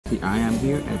See, I am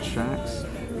here at Shaq's.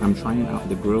 I'm trying out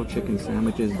the grilled chicken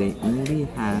sandwiches. They only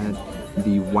had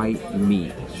the white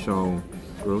meat, so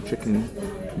grilled chicken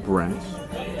breast.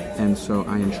 And so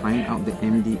I am trying out the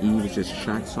MDE, which is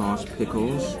Shaq sauce,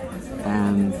 pickles,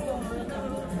 and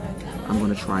I'm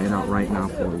gonna try it out right now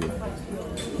for you.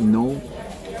 No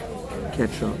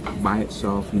ketchup by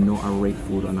itself. You know I rate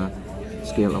food on a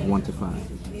scale of 1 to 5.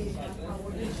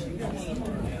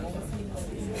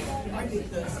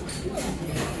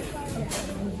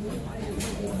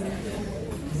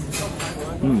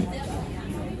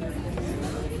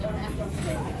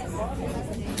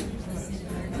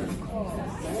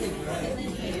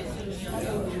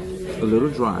 A little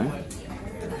dry,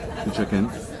 the chicken,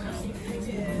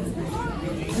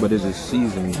 but it is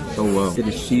seasoned so well. It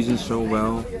is seasoned so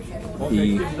well.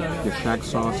 The Shaq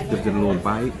sauce gives it a little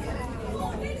bite.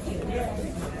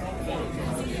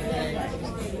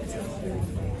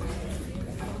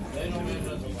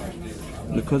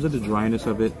 Because of the dryness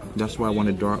of it, that's why I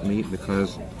wanted dark meat,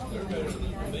 because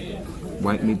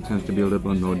white meat tends to be a little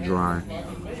bit more dry.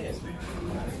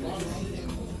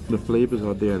 The flavors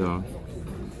are there though.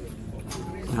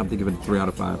 I have to give it a 3 out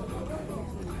of 5.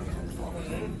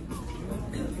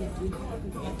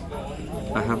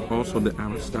 I have also the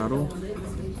Aristotle,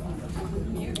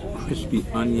 crispy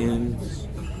onions,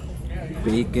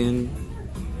 bacon,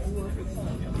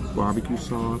 barbecue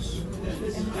sauce.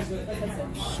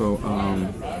 So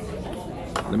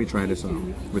let me try this out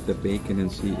with the bacon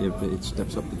and see if it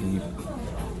steps up the game.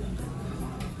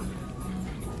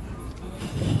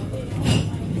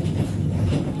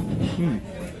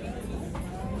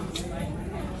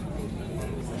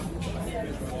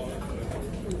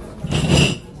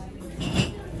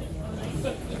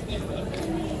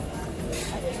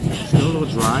 Still a little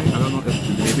dry. I don't know if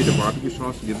maybe the barbecue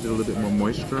sauce gives it a little bit more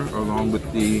moisture along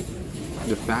with the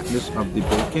fatness of the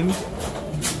bacon,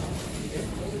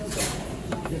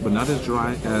 but not as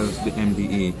dry as the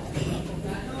MDE.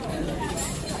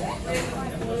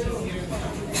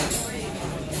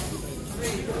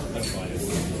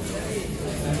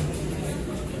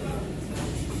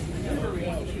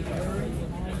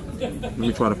 Let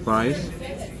me try the fries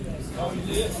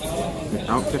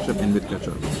without ketchup and with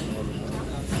ketchup.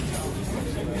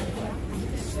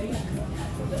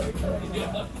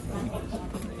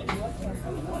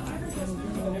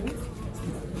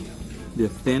 They're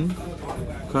thin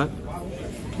cut,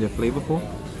 they're flavorful,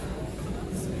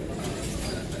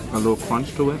 a little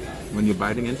crunch to it when you're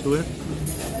biting into it.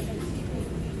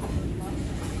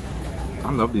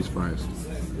 I love these fries.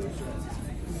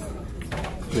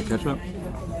 The ketchup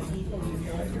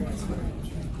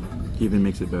even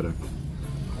makes it better.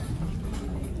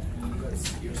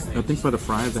 I think for the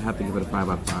fries, I have to give it a 5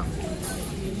 out of 5.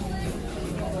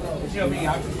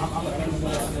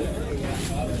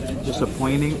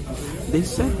 Disappointing. They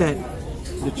said that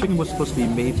the chicken was supposed to be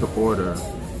made to order,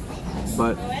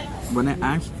 but when I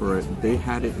asked for it, they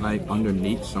had it like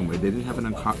underneath somewhere. They didn't have it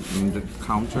on the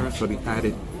counter, so they had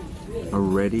it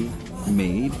already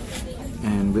made.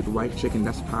 And with white chicken,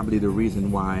 that's probably the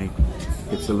reason why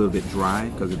it's a little bit dry,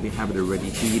 because if they have it already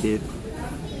heated,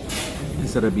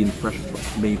 instead of being fresh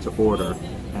made to order,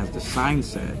 as the sign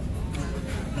said,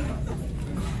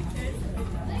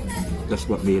 that's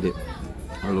what made it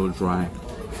a little dry.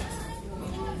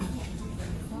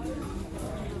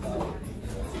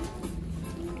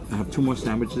 I have 2 more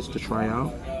sandwiches to try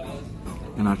out,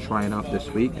 and I'll try it out this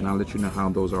week, and I'll let you know how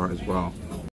those are as well.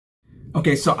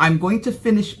 Okay, so I'm going to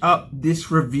finish up this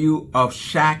review of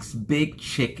Shaq's Big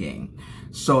Chicken.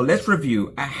 So let's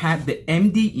review. I had the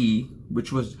MDE,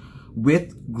 which was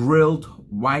with grilled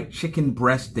white chicken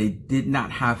breast. They did not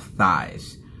have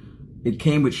thighs. It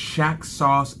came with Shaq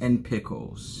sauce and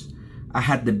pickles. I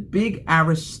had the Big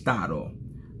Aristotle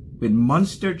with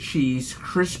Munster cheese,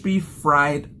 crispy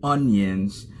fried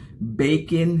onions,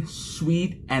 bacon,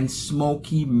 sweet and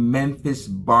smoky Memphis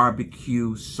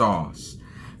barbecue sauce.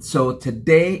 So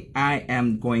today I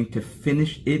am going to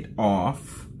finish it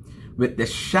off with the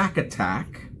Shaq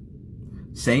Attack.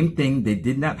 Same thing, they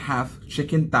did not have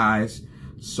chicken thighs,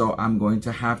 so I'm going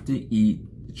to have to eat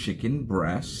the chicken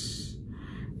breasts.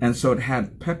 And so it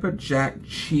had pepper jack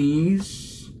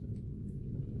cheese,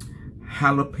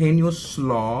 jalapeno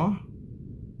slaw,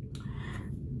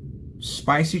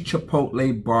 spicy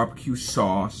chipotle barbecue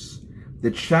sauce, the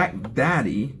Shaq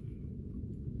Daddy.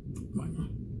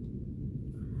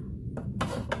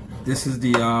 This is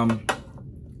the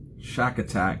Shaq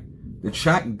Attack. The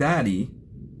Shaq Daddy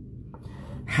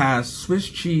has Swiss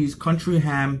cheese, country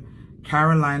ham,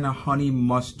 Carolina honey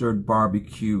mustard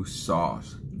barbecue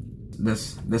sauce.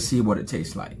 Let's see what it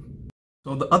tastes like.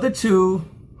 So the other two,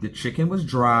 the chicken was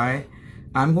dry.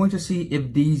 I'm going to see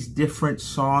if these different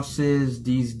sauces,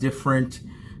 these different,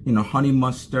 honey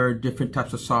mustard, different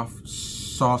types of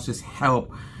sauces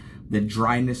help the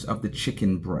dryness of the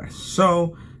chicken breast.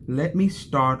 So let me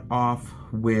start off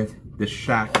with the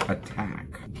Shaq Attack.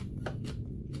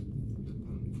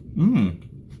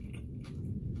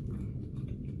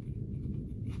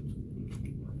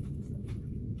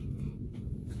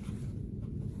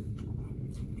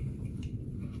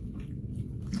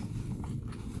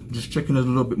 This chicken is a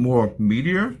little bit more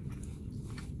meatier.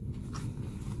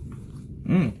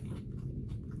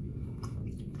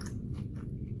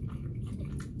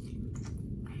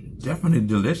 Definitely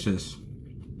delicious.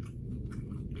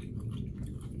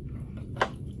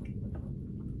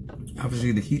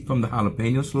 Obviously the heat from the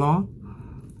jalapeno slaw.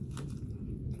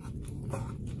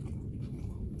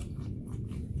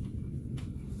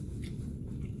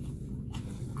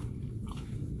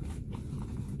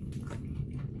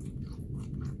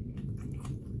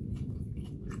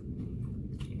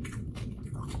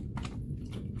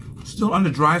 Still on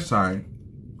the dry side,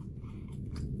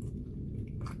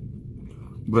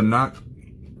 but not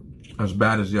as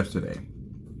bad as yesterday.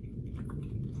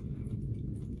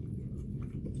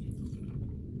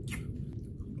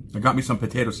 I got me some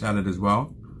potato salad as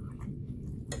well.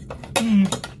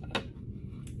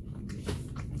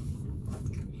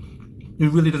 It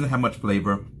really doesn't have much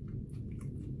flavor.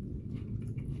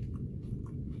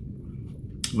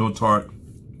 A little tart.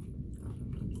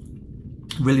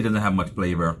 Really doesn't have much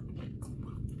flavor.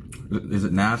 Is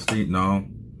it nasty? No.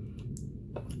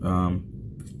 I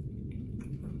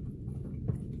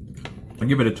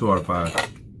give it a 2 out of 5.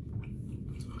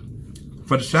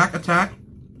 For the Shaq Attack,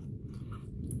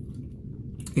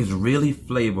 it's really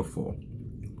flavorful.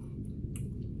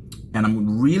 And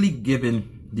I'm really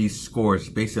giving these scores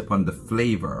based upon the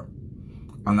flavor.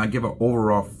 And I'll give an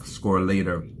overall score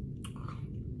later.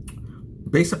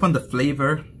 Based upon the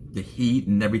flavor, the heat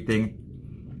and everything,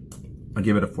 I'll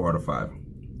give it a 4 out of 5.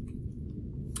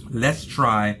 Let's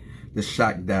try the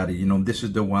Shaq Daddy. This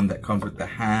is the one that comes with the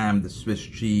ham, the Swiss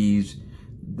cheese,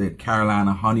 the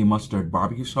Carolina honey mustard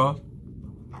barbecue sauce.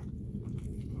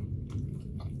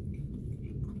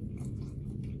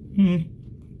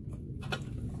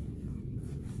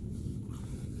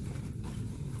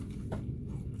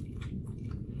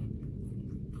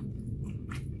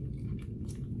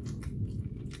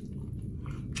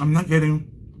 I'm not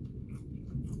getting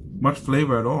much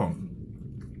flavor at all.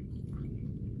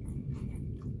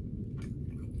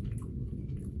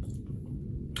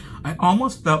 I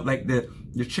almost felt like the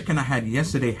chicken I had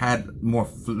yesterday had more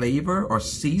flavor or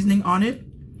seasoning on it.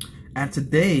 And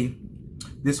today,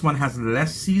 this one has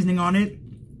less seasoning on it.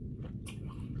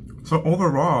 So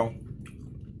overall,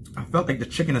 I felt like the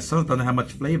chicken itself doesn't have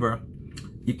much flavor.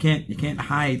 You can't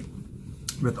hide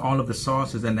with all of the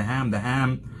sauces and the ham. The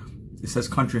ham, it says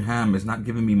country ham, is not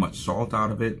giving me much salt out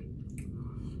of it.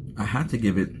 I had to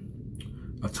give it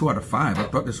a 2 out of 5. I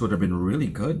thought this would have been really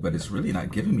good, but it's really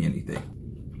not giving me anything.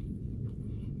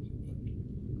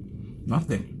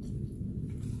 Nothing.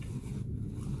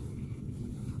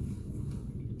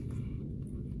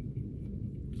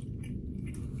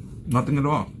 Nothing at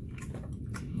all.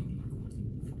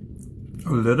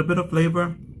 A little bit of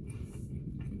flavor.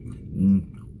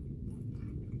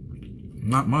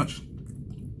 Not much.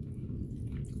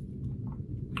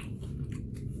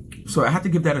 So I have to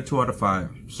give that a 2 out of 5.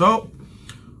 So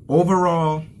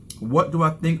overall, what do I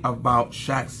think about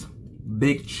Shaq's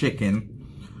Big Chicken,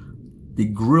 the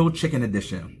grilled chicken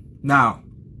edition? Now,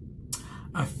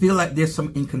 I feel like there's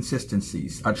some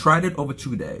inconsistencies. I tried it over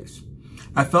 2 days.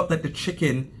 I felt that the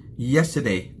chicken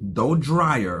yesterday, though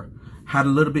drier, had a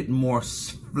little bit more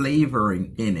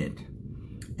flavoring in it.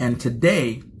 And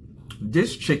today,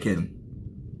 this chicken,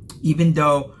 even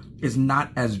though it's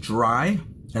not as dry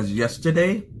as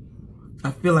yesterday, I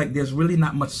feel like there's really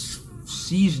not much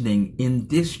seasoning in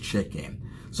this chicken.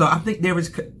 So I think there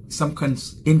is some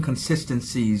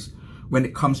inconsistencies when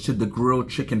it comes to the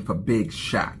grilled chicken for Big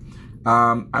Shaq.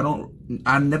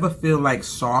 I never feel like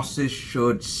sauces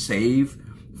should save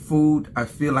food. I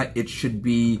feel like it should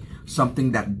be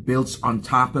something that builds on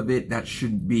top of it. That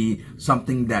should be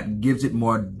something that gives it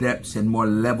more depths and more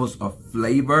levels of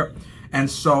flavor.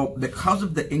 And so because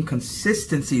of the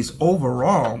inconsistencies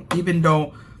overall, even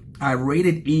though I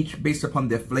rated each based upon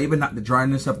their flavor, not the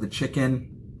dryness of the chicken,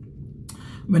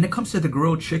 when it comes to the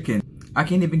grilled chicken, I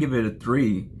can't even give it a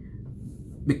 3.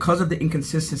 Because of the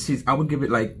inconsistencies, I would give it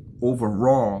like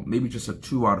overall, maybe just a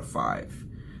 2 out of 5.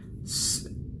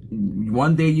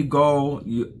 One day you go,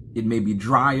 it may be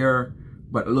drier,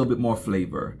 but a little bit more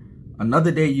flavor. Another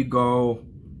day you go,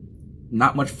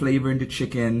 not much flavor in the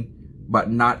chicken, but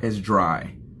not as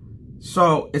dry.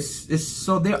 So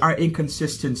so there are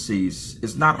inconsistencies.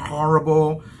 It's not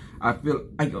horrible. I feel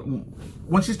like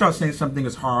once you start saying something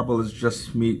is horrible, it's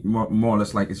just more or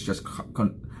less like it's just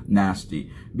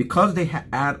nasty. Because they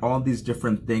add all these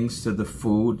different things to the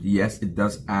food, yes, it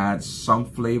does add some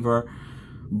flavor,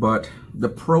 but the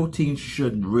protein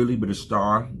should really be the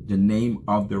star. The name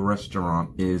of the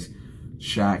restaurant is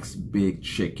Shaq's Big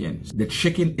Chicken. The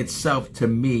chicken itself, to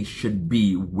me, should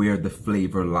be where the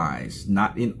flavor lies,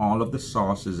 not in all of the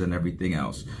sauces and everything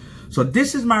else. So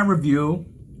this is my review.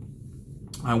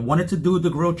 I wanted to do the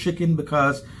grilled chicken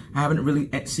because I haven't really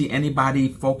seen anybody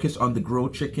focus on the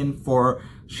grilled chicken for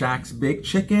Shaq's Big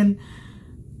Chicken.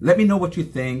 Let me know what you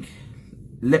think.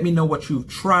 Let me know what you've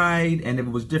tried and if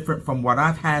it was different from what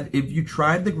I've had. If you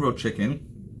tried the grilled chicken,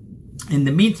 in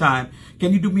the meantime,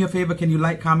 can you do me a favor? Can you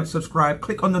like, comment, subscribe,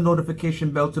 click on the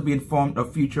notification bell to be informed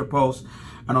of future posts.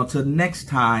 And until next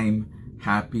time,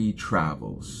 happy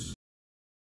travels.